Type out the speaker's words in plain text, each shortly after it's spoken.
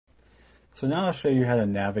So now I'll show you how to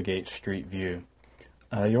navigate Street View.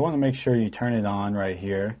 You'll want to make sure you turn it on right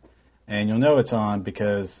here, and you'll know it's on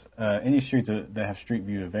because any streets that have Street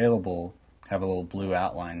View available have a little blue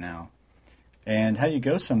outline now. And how you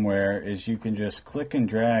go somewhere is you can just click and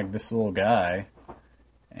drag this little guy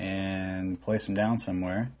and place him down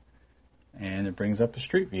somewhere, and it brings up a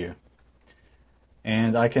Street View.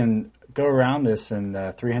 And I can go around this in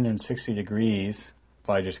 360 degrees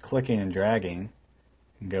by just clicking and dragging,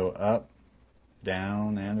 and go up,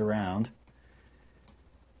 down, and around.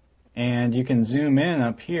 And you can zoom in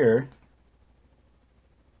up here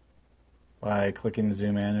by clicking the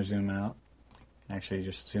zoom in or zoom out. Actually,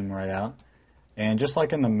 just zoom right out. And just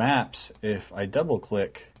like in the maps, if I double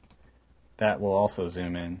click, that will also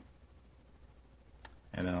zoom in.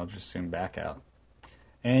 And then I'll just zoom back out.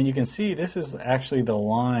 And you can see this is actually the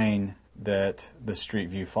line that the Street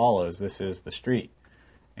View follows. This is the street.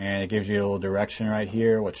 And it gives you a little direction right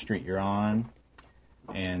here, what street you're on,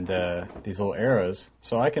 and these little arrows.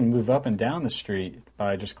 So I can move up and down the street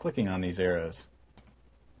by just clicking on these arrows.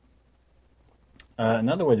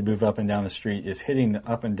 Another way to move up and down the street is hitting the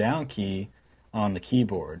up and down key on the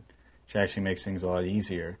keyboard, which actually makes things a lot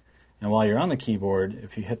easier. And while you're on the keyboard,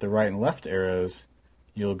 if you hit the right and left arrows,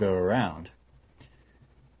 you'll go around.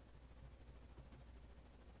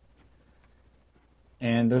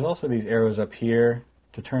 And there's also these arrows up here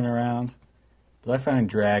to turn around, but I find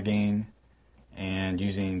dragging and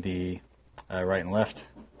using the right and left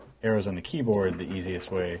arrows on the keyboard the easiest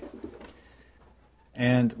way.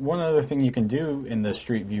 And one other thing you can do in the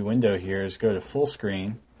Street View window here is go to full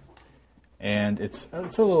screen, and it's a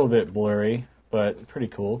little bit blurry, but pretty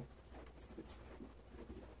cool.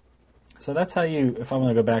 So that's how you, if I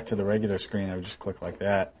want to go back to the regular screen, I would just click like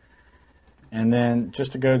that. And then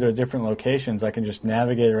just to go to different locations, I can just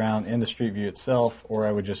navigate around in the Street View itself, or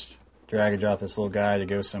I would just drag and drop this little guy to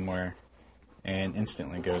go somewhere and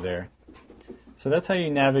instantly go there. So that's how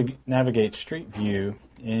you navigate Street View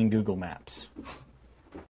in Google Maps.